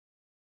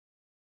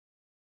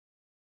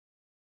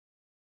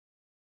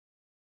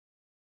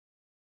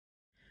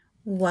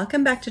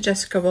Welcome back to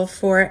Just Scribble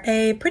for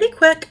a pretty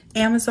quick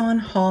Amazon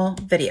haul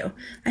video.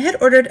 I had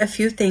ordered a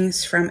few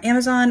things from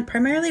Amazon,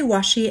 primarily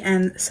washi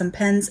and some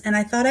pens, and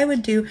I thought I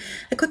would do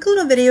a quick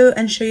little video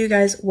and show you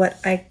guys what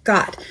I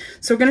got.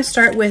 So we're going to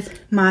start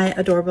with my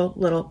adorable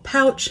little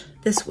pouch.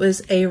 This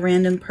was a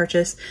random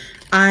purchase.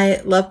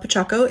 I love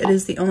Pochacco. It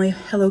is the only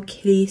Hello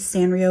Kitty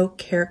Sanrio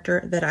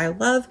character that I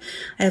love.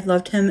 I have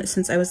loved him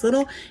since I was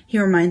little. He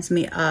reminds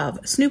me of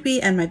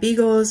Snoopy and my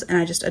beagles, and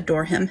I just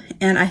adore him.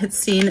 And I had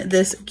seen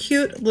this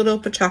cute little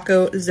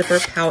Pochacco zipper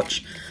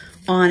pouch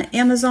on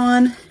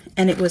Amazon,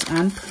 and it was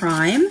on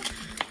Prime.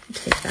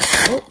 Take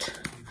that out.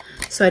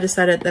 So I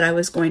decided that I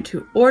was going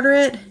to order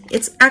it.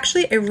 It's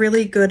actually a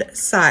really good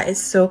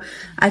size. So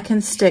I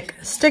can stick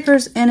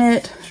stickers in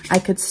it. I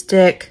could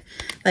stick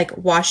like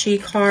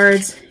washi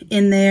cards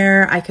in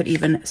there. I could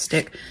even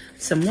stick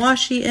some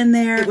washi in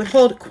there. It would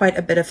hold quite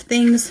a bit of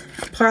things.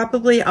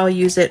 Probably I'll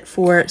use it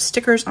for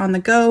stickers on the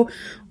go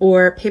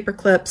or paper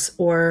clips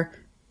or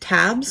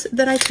tabs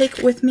that I take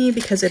with me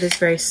because it is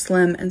very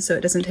slim and so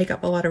it doesn't take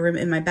up a lot of room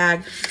in my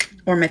bag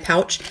or my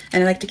pouch.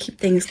 And I like to keep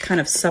things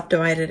kind of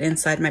subdivided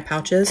inside my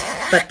pouches.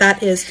 But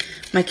that is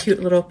my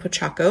cute little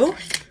Pochacco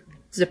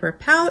zipper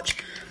pouch,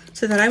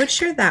 so that I would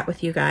share that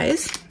with you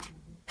guys.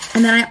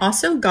 And then I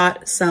also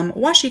got some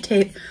washi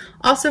tape,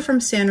 also from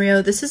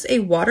Sanrio. This is a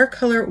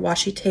watercolor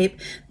washi tape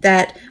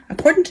that,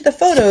 according to the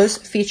photos,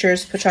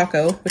 features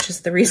Pochacco, which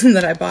is the reason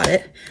that I bought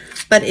it.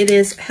 But it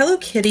is Hello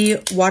Kitty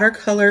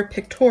watercolor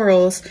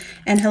pictorials,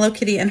 and Hello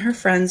Kitty and her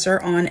friends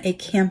are on a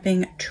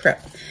camping trip.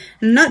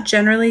 I'm not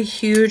generally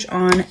huge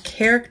on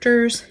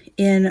characters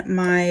in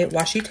my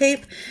washi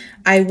tape.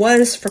 I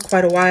was for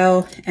quite a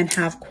while and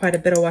have quite a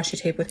bit of washi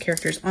tape with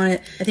characters on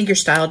it. I think your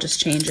style just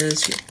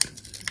changes.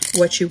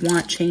 What you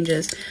want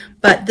changes.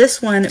 But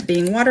this one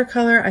being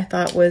watercolor, I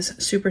thought was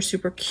super,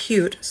 super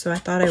cute. So I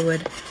thought I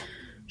would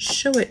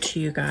show it to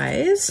you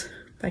guys.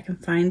 If I can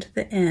find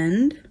the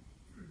end.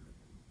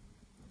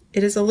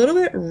 It is a little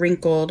bit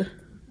wrinkled,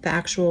 the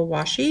actual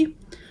washi,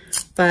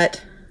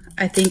 but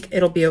I think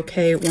it'll be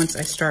okay once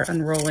I start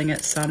unrolling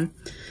it some.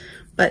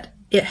 But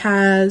it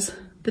has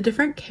the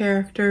different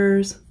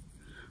characters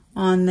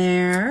on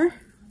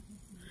there,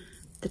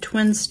 the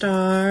twin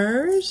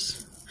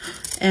stars,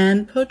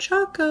 and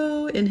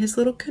Pochacco in his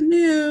little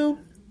canoe.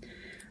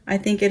 I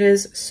think it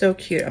is so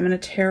cute. I'm going to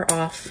tear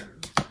off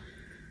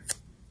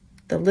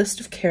the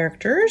list of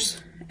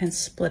characters and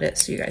split it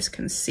so you guys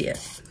can see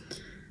it.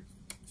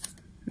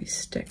 Let me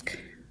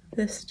stick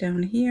this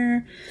down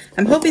here.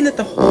 I'm hoping that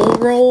the whole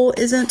roll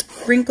isn't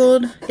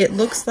wrinkled. It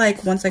looks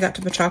like once I got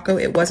to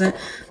Pochacco, it wasn't.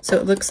 So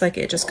it looks like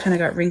it just kind of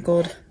got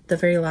wrinkled. The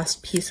very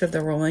last piece of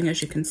the rolling,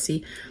 as you can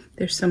see,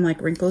 there's some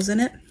like wrinkles in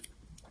it.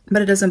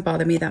 But it doesn't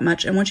bother me that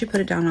much. And once you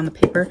put it down on the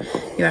paper,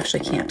 you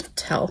actually can't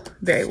tell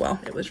very well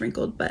it was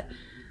wrinkled. But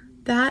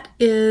that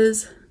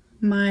is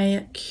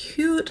my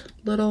cute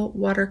little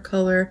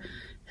watercolor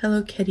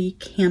Hello Kitty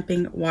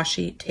camping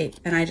washi tape.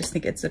 And I just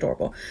think it's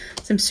adorable.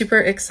 So I'm super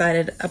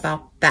excited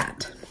about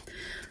that.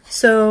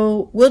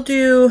 So let's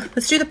do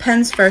the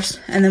pens first,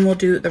 and then we'll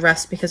do the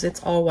rest because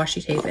it's all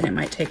washi tape and it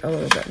might take a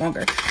little bit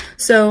longer.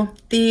 So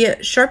the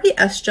Sharpie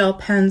S-Gel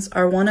pens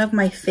are one of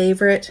my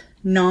favorite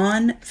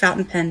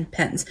non-fountain pen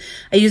pens.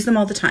 I use them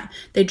all the time.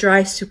 They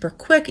dry super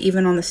quick,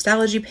 even on the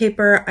Stalogy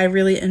paper. I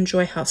really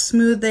enjoy how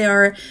smooth they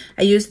are.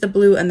 I use the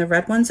blue and the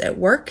red ones at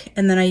work,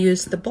 and then I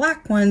use the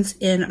black ones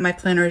in my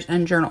planners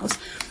and journals.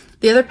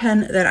 The other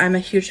pen that I'm a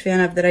huge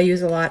fan of that I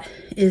use a lot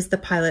is the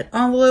Pilot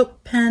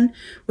Envelope pen,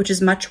 which is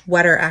much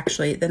wetter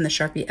actually than the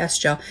Sharpie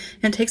S-Gel,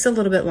 and it takes a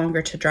little bit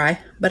longer to dry,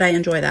 but I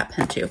enjoy that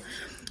pen too.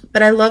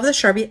 But I love the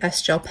Sharpie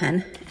S-Gel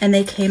pen, and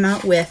they came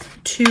out with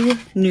two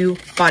new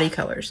body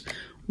colors,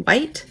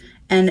 white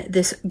and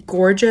this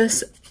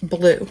gorgeous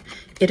blue.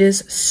 It is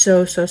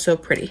so, so, so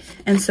pretty.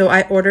 And so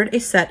I ordered a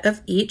set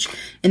of each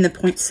in the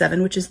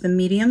 0.7, which is the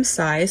medium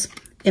size,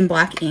 in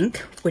black ink,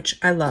 which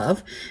I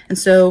love. And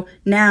so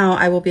now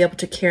I will be able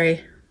to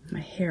carry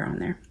my hair on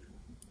there.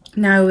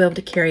 Now I will be able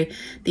to carry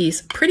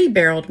these pretty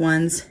barreled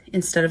ones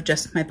instead of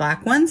just my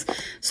black ones.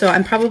 So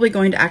I'm probably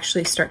going to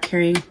actually start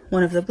carrying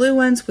one of the blue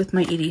ones with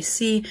my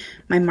EDC,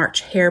 my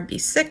March Hare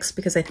B6,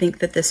 because I think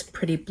that this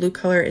pretty blue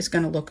color is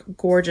going to look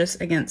gorgeous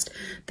against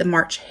the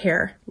March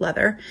Hare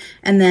leather.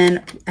 And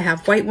then I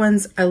have white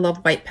ones. I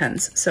love white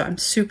pens, so I'm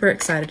super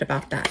excited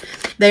about that.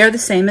 They are the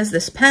same as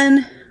this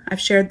pen. I've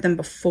shared them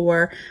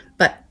before,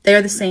 but they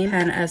are the same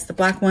pen as the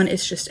black one.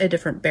 It's just a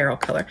different barrel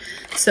color.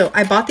 So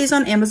I bought these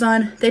on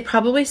Amazon. They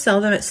probably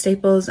sell them at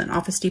Staples and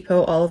Office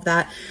Depot, all of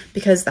that,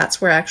 because that's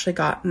where I actually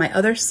got my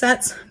other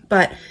sets.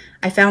 But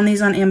I found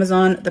these on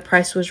Amazon. The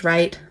price was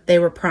right. They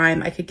were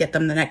Prime. I could get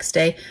them the next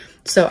day.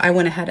 So I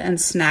went ahead and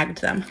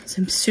snagged them.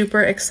 So I'm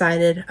super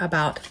excited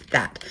about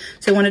that.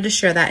 So I wanted to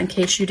share that in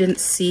case you didn't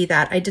see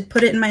that. I did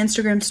put it in my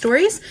Instagram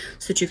stories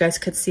so that you guys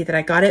could see that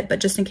I got it. But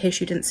just in case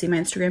you didn't see my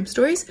Instagram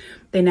stories,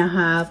 they now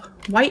have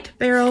white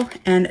barrel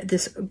and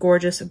this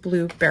gorgeous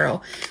blue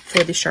barrel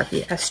for the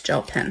Sharpie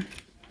S-Gel pen.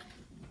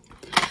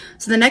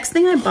 So the next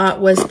thing I bought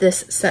was this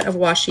set of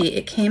washi.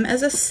 It came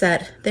as a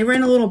set. They were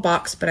in a little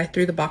box, but I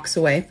threw the box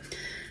away.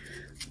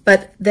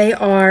 but they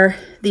are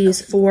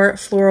these 4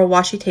 floral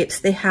washi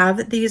tapes. They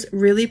have these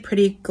really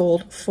pretty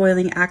gold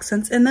foiling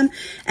accents in them,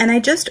 and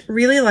I just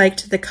really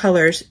liked the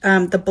colors.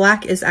 The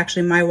black is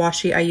actually my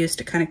washi I use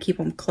to kind of keep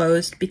them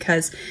closed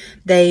because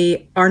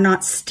they are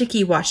not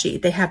sticky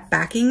washi. They have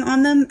backing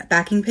on them,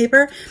 backing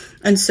paper,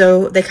 and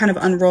so they kind of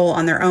unroll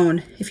on their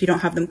own if you don't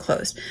have them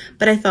closed.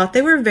 But I thought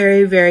they were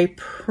very, very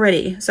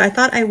pretty, so I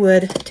thought I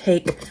would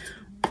take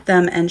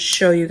them and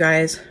show you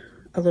guys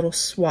a little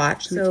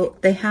swatch. So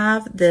they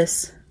have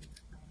this,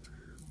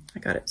 I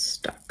got it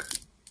stuck.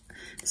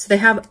 So they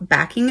have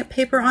backing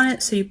paper on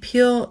it, so you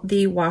peel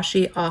the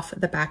washi off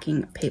the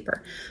backing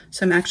paper.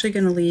 So I'm actually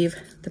going to leave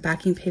the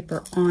backing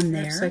paper on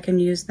there so I can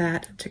use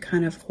that to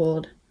kind of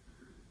hold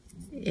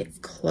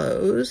it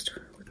closed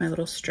with my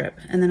little strip.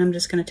 And then I'm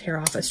just going to tear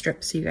off a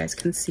strip so you guys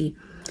can see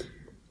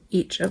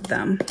each of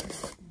them.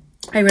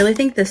 I really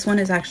think this one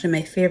is actually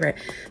my favorite.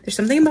 There's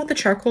something about the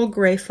charcoal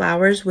gray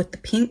flowers with the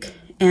pink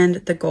and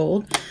the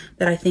gold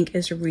that I think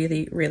is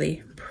really,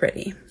 really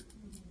pretty.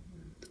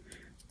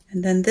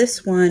 And then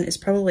this one is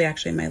probably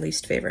actually my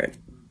least favorite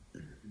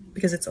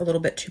because it's a little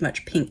bit too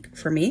much pink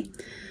for me,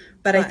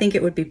 but I think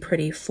it would be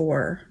pretty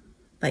for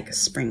like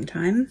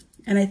springtime,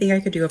 and I think I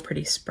could do a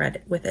pretty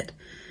spread with it.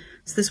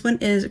 So this one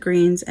is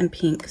greens and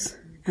pinks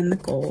and the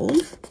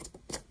gold.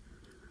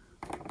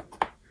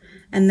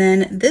 And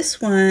then this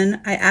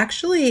one, I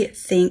actually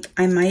think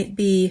I might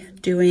be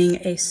doing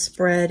a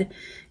spread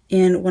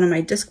in one of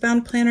my disc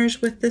bound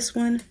planners with this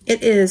one.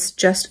 It is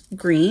just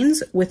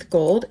greens with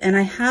gold, and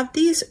I have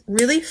these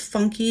really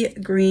funky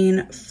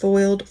green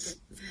foiled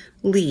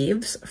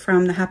leaves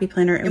from the Happy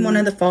Planner in one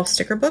of the fall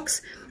sticker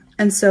books.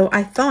 And so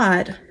I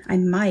thought I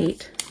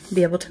might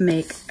be able to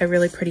make a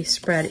really pretty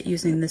spread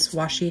using this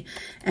washi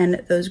and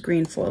those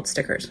green foiled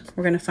stickers.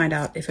 We're gonna find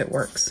out if it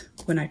works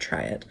when I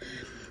try it.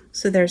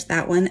 So there's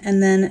that one.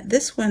 And then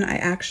this one I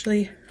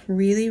actually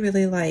really,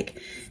 really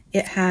like.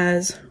 It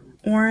has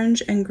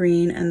orange and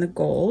green and the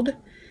gold,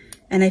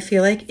 and I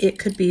feel like it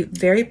could be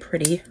very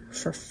pretty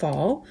for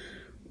fall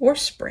or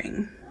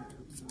spring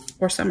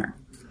or summer,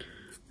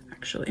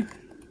 actually.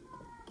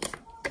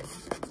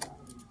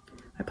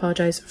 I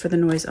apologize for the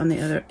noise on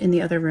in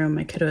the other room.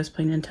 My kiddo is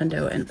playing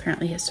Nintendo and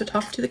apparently he has to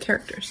talk to the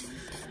characters.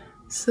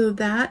 So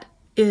that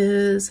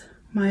is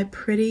my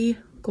pretty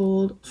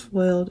gold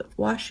foiled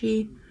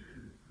washi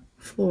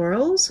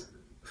florals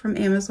from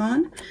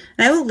Amazon.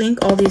 And I will link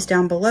all these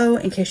down below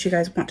in case you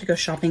guys want to go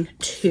shopping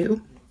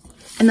too.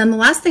 And then the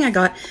last thing I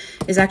got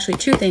is actually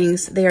 2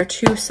 things. They are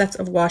 2 sets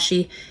of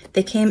washi.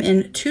 They came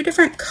in 2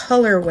 different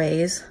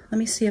colorways. Let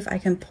me see if I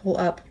can pull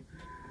up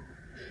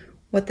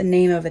what the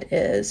name of it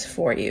is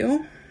for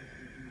you.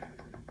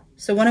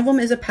 So one of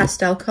them is a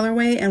pastel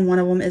colorway and one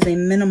of them is a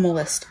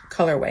minimalist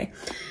colorway.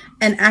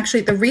 And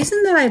actually, the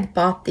reason that I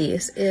bought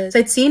these is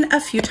I'd seen a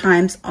few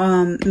times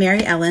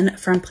Mary Ellen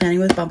from Planning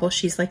with Bumble.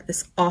 She's like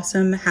this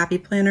awesome Happy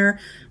Planner.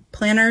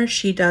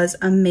 She does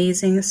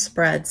amazing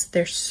spreads.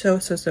 They're so,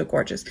 so, so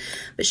gorgeous.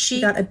 But she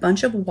got a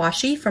bunch of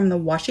washi from the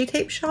washi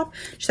tape shop.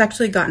 She's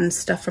actually gotten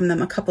stuff from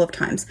them a couple of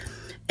times.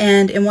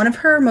 And in one of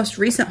her most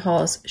recent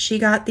hauls, she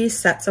got these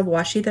sets of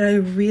washi that I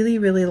really,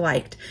 really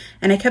liked.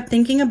 And I kept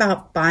thinking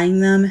about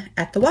buying them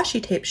at the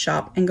washi tape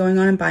shop and going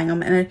on and buying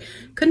them. And I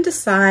couldn't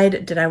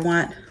decide, did I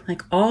want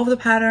like all of the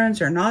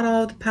patterns or not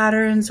all of the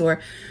patterns or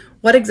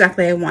what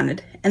exactly I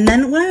wanted. And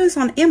then when I was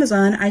on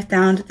Amazon, I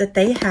found that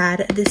they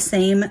had the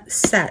same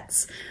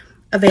sets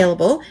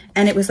available,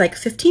 and it was like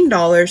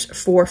 $15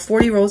 for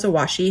 40 rolls of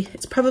washi.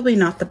 It's probably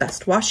not the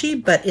best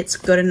washi, but it's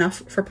good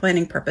enough for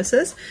planning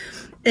purposes.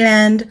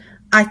 And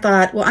I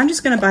thought, well, I'm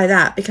just going to buy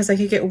that because I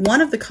could get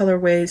one of the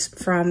colorways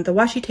from the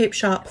washi tape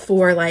shop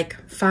for like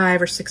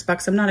 $5 or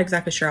 $6. I'm not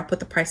exactly sure. I'll put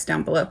the price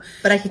down below,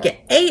 but I could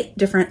get 8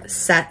 different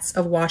sets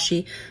of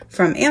washi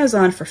from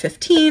Amazon for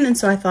 $15. And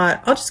so I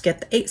thought I'll just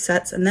get the 8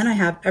 sets and then I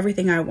have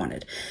everything I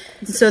wanted.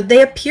 And so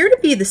they appear to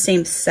be the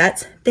same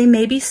sets. They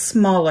may be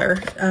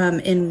smaller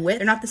in width.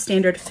 They're not the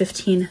standard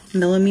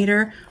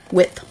 15mm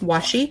width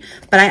washi,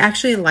 but I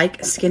actually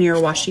like skinnier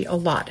washi a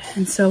lot.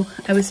 And so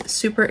I was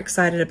super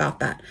excited about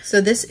that. So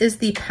this is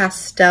the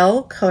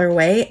pastel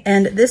colorway,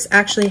 and this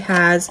actually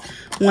has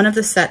one of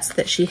the sets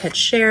that she had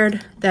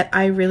shared that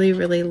I really,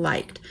 really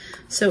liked.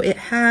 So it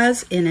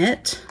has in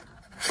it,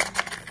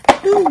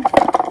 ooh,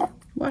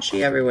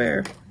 washi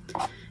everywhere.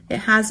 It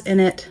has in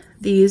it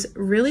these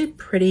really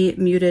pretty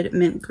muted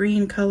mint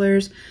green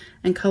colors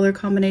and color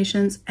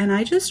combinations, and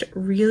I just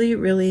really,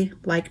 really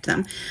liked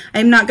them.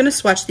 I'm not going to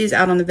swatch these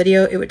out on the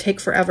video. It would take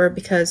forever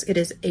because it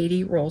is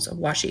 80 rolls of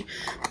washi,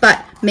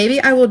 but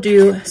maybe I will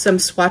do some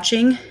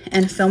swatching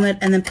and film it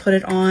and then put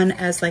it on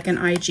as like an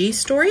IG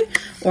story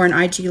or an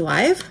IG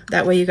live.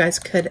 That way you guys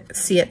could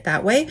see it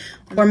that way,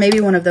 or maybe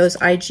one of those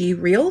IG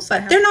reels.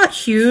 But they're not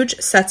huge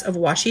sets of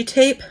washi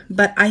tape,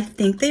 but I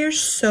think they are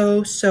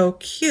so, so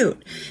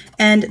cute.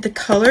 And the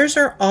colors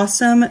are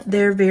awesome.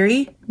 They're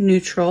very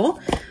neutral.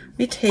 Let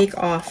me take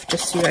off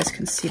just so you guys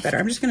can see better.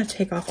 I'm just going to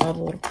take off all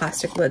the little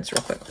plastic lids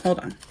real quick. Hold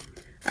on.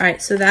 All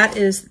right, so that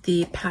is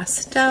the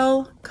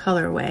pastel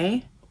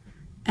colorway.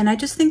 And I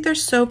just think they're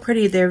so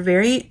pretty. They're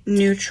very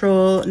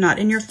neutral, not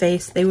in your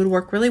face. They would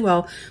work really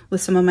well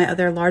with some of my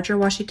other larger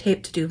washi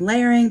tape to do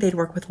layering. They'd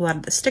work with a lot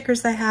of the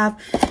stickers I have.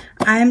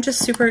 I'm just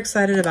super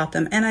excited about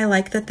them. And I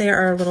like that they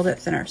are a little bit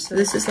thinner. So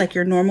this is like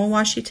your normal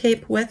washi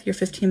tape width, your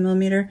 15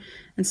 millimeter.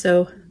 And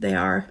so they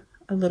are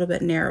a little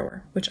bit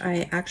narrower, which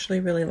I actually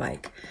really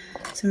like.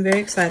 So I'm very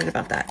excited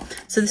about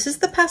that. So this is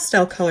the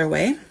pastel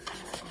colorway.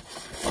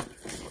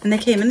 And they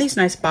came in these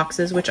nice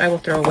boxes, which I will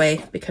throw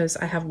away because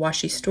I have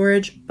washi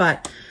storage,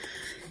 but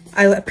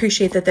I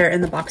appreciate that they're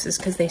in the boxes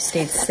because they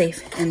stayed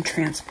safe in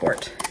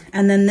transport.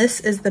 And then this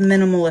is the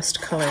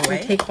minimalist colorway.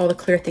 I take all the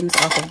clear things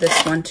off of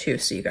this one too,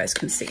 so you guys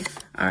can see.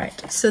 All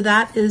right, so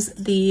that is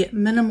the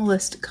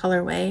minimalist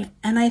colorway,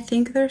 and I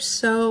think they're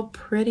so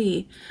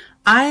pretty.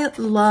 I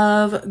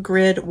love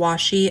grid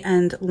washi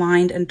and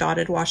lined and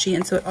dotted washi,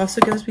 and so it also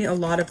gives me a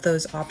lot of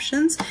those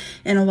options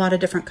in a lot of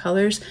different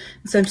colors.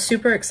 So I'm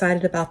super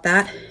excited about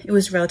that. It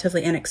was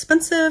relatively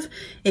inexpensive.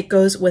 It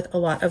goes with a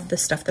lot of the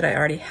stuff that I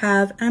already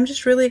have, and I'm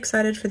just really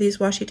excited for these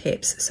washi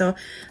tapes. So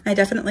I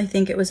definitely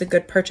think it was a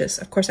good purchase.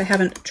 Of course, I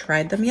haven't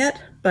tried them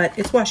yet, but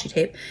it's washi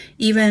tape.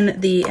 Even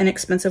the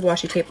inexpensive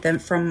washi tape then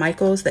from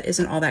Michaels that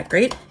isn't all that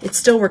great, it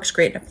still works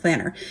great in a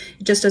planner.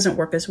 It just doesn't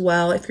work as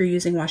well if you're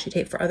using washi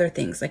tape for other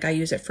things. Like I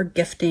use it for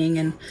gifting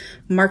and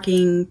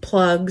marking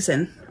plugs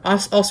and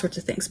all sorts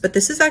of things. But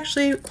this is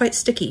actually quite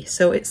sticky,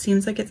 so it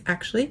seems like it's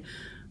actually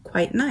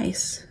quite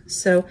nice.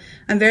 So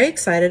I'm very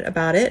excited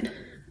about it.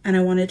 And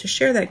I wanted to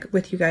share that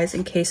with you guys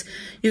in case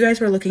you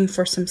guys were looking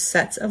for some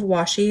sets of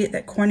washi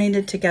that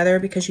coordinated together,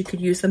 because you could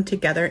use them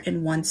together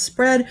in one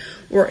spread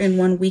or in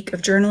 1 week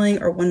of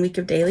journaling or 1 week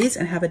of dailies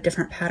and have a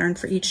different pattern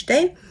for each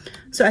day.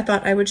 So I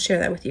thought I would share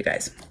that with you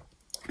guys.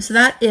 So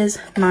that is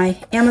my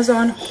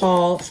Amazon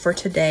haul for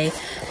today.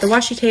 The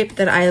washi tape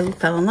that I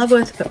fell in love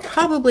with but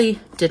probably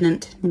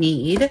didn't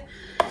need.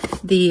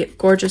 The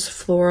gorgeous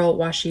floral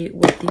washi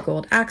with the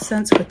gold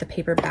accents with the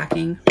paper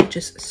backing, which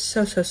is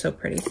so, so, so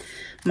pretty.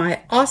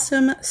 My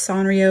awesome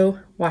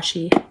Sanrio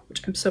washi,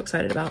 which I'm so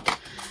excited about.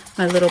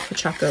 My little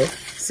Pochacco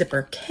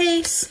zipper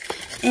case,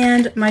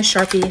 and my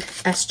Sharpie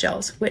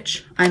S-Gels,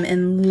 which I'm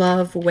in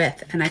love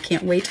with, and I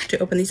can't wait to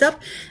open these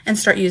up and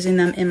start using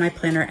them in my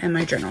planner and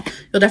my journal.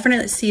 You'll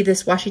definitely see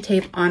this washi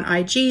tape on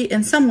IG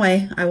in some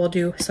way. I will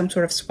do some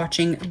sort of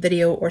swatching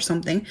video or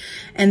something,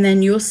 and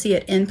then you'll see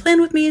it in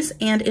Plan With Me's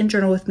and in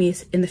Journal With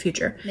Me's in the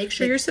future. Make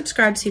sure you're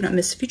subscribed so you don't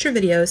miss future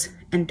videos,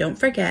 and don't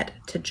forget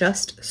to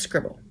just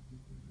scribble.